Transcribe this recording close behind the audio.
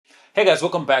Hey guys,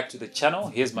 welcome back to the channel.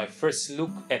 Here's my first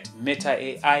look at Meta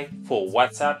AI for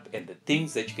WhatsApp and the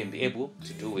things that you can be able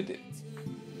to do with it.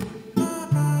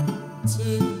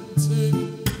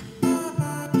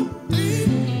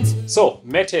 So,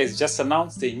 Meta has just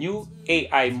announced a new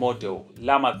AI model,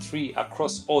 Llama 3,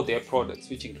 across all their products,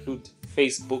 which include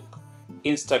Facebook,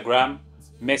 Instagram,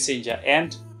 Messenger,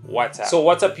 and WhatsApp. So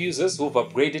WhatsApp users who've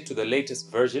upgraded to the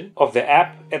latest version of the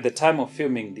app at the time of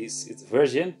filming this, it's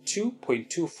version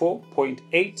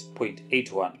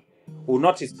 2.24.8.81, will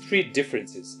notice three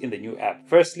differences in the new app.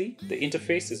 Firstly, the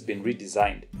interface has been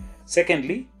redesigned.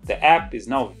 Secondly, the app is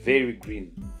now very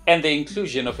green. And the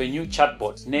inclusion of a new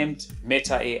chatbot named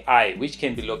Meta AI, which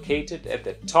can be located at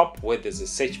the top where there's a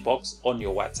search box on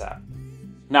your WhatsApp.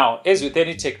 Now, as with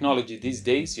any technology these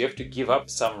days, you have to give up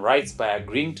some rights by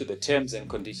agreeing to the terms and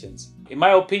conditions. In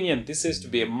my opinion, this has to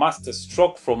be a master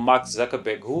stroke from Mark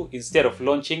Zuckerberg, who, instead of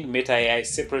launching Meta AI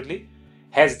separately,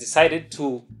 has decided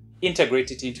to integrate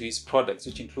it into his products,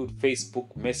 which include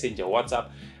Facebook, Messenger, WhatsApp,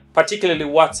 particularly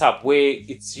WhatsApp, where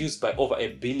it's used by over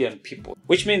 1 billion people,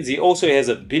 which means he also has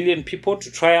 1 billion people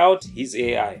to try out his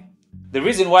AI. The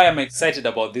reason why I'm excited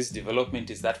about this development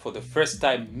is that for the first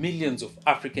time, millions of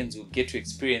Africans will get to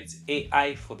experience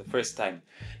AI for the first time.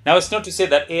 Now, it's not to say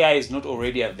that AI is not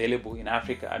already available in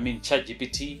Africa. I mean,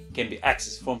 ChatGPT can be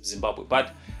accessed from Zimbabwe,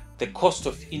 but the cost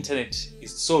of internet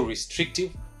is so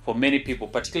restrictive for many people,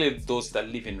 particularly those that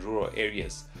live in rural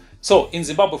areas. So in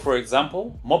Zimbabwe, for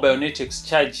example, mobile networks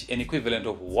charge an equivalent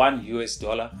of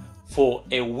 $1 for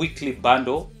a weekly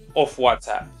bundle of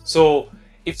WhatsApp. So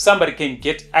if somebody can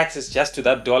get access just to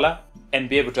that dollar and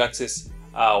be able to access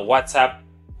WhatsApp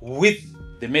with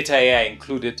the Meta AI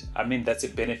included, I mean, that's a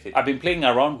benefit. I've been playing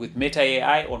around with Meta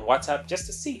AI on WhatsApp just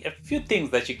to see a few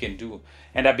things that you can do.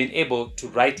 And I've been able to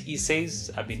write essays,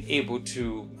 I've been able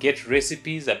to get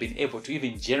recipes, I've been able to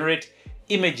even generate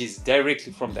images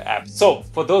directly from the app. So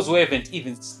for those who haven't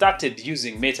even started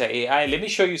using Meta AI, let me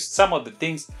show you some of the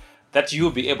things that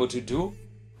you'll be able to do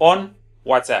on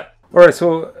WhatsApp. Alright,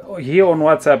 so here on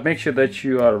WhatsApp, make sure that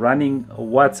you are running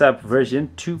WhatsApp version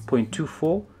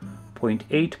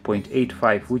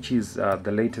 2.24.8.85, which is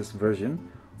the latest version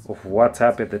of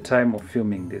WhatsApp at the time of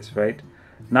filming this, right?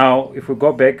 Now, if we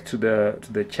go back to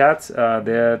the chats,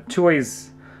 there are two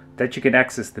ways that you can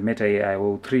access the Meta AI,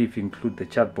 well, three if you include the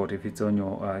chatbot, if it's on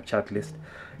your chat list.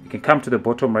 You can come to the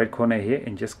bottom right corner here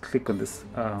and just click on this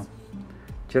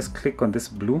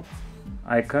blue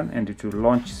icon, and it will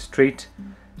launch straight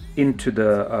into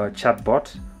the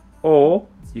chatbot. Or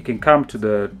you can come to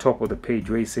the top of the page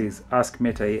where it says Ask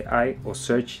Meta AI or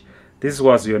search. This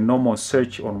was your normal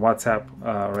search on WhatsApp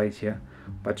right here,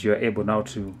 but you're able now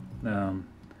to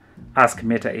ask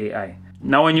Meta AI.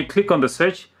 Now when you click on the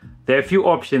search, there are a few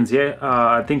options here.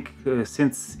 I think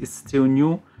since it's still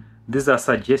new, these are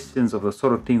suggestions of the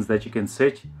sort of things that you can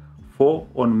search for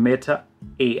on Meta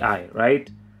AI,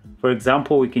 right? For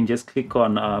example, we can just click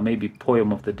on maybe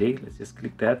poem of the day. Let's just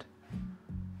click that.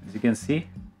 As you can see,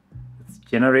 it's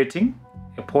generating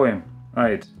a poem,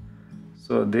 right?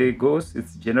 So there it goes,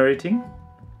 it's generating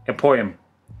a poem,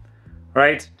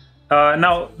 right?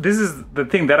 Now, this is the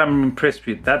thing that I'm impressed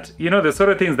with, that, you know, the sort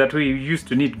of things that we used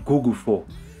to need Google for.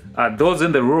 Those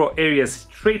in the rural areas,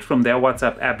 straight from their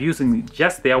WhatsApp app, using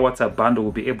just their WhatsApp bundle,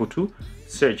 will be able to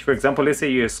search. For example, let's say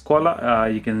you're a scholar,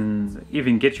 you can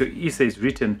even get your essays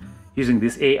written using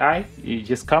this AI. You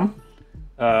just come,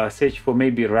 search for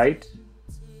maybe write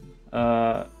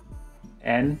an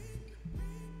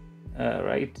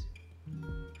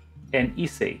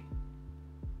essay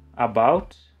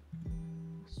about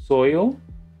soil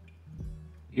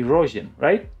erosion,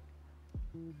 right?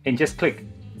 And just click.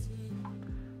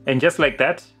 And just like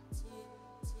that,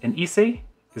 an essay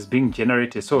is being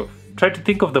generated. So try to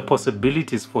think of the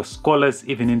possibilities for scholars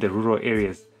even in the rural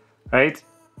areas, right?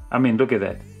 I mean, look at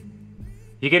that.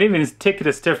 You can even take it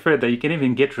a step further. You can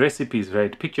even get recipes,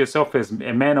 right? Picture yourself as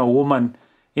a man or woman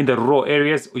in the rural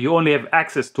areas. You only have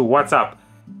access to WhatsApp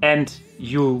and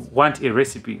you want a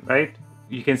recipe, right?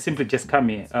 You can simply just come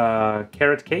here,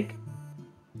 carrot cake.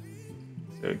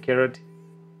 So carrot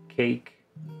cake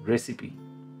recipe,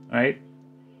 right?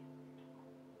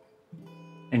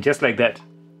 And just like that,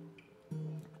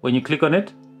 when you click on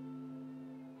it,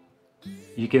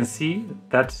 you can see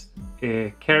that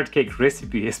a carrot cake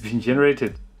recipe has been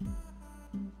generated,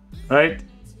 right?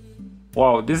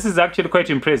 Wow, this is actually quite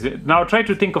impressive. Now try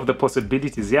to think of the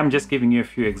possibilities. Yeah, I'm just giving you a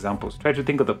few examples. Try to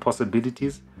think of the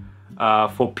possibilities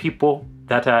for people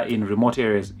that are in remote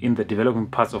areas in the developing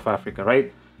parts of Africa,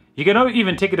 right? You can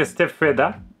even take it a step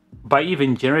further by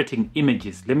even generating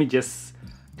images. Let me just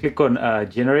click on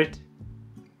generate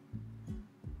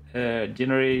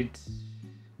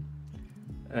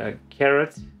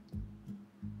carrot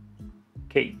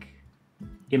cake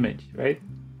image, right?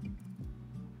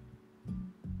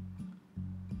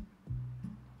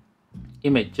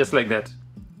 Image, just like that.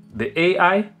 The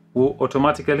AI will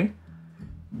automatically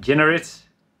generate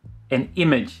an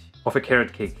image of a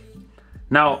carrot cake.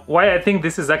 Now, why I think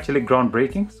this is actually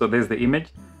groundbreaking, so there's the image.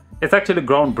 It's actually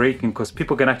groundbreaking because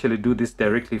people can actually do this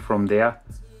directly from their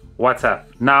WhatsApp.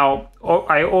 Now,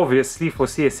 I obviously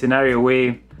foresee a scenario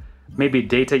where maybe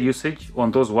data usage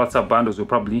on those WhatsApp bundles will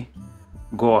probably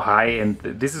go high, and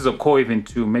this is a call even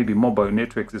to maybe mobile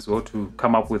networks as well to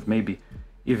come up with maybe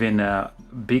even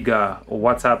bigger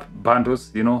WhatsApp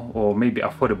bundles, you know, or maybe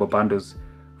affordable bundles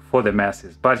for the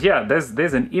masses. But yeah,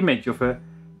 there's an image of a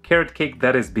carrot cake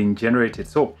that has been generated.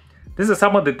 So these are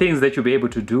some of the things that you'll be able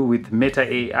to do with Meta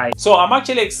AI. So I'm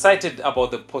actually excited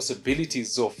about the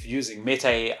possibilities of using Meta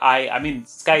AI. I mean,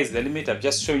 sky is the limit. I've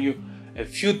just shown you a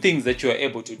few things that you are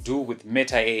able to do with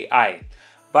Meta AI.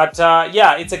 But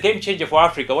yeah, it's a game changer for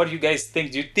Africa. What do you guys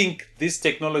think? Do you think this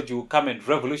technology will come and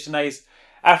revolutionize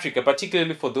Africa,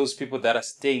 particularly for those people that are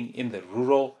staying in the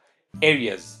rural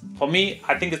areas? For me,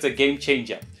 I think it's a game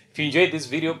changer. If you enjoyed this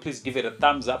video, please give it a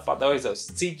thumbs up. Otherwise, I'll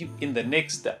see you in the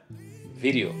next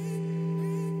video.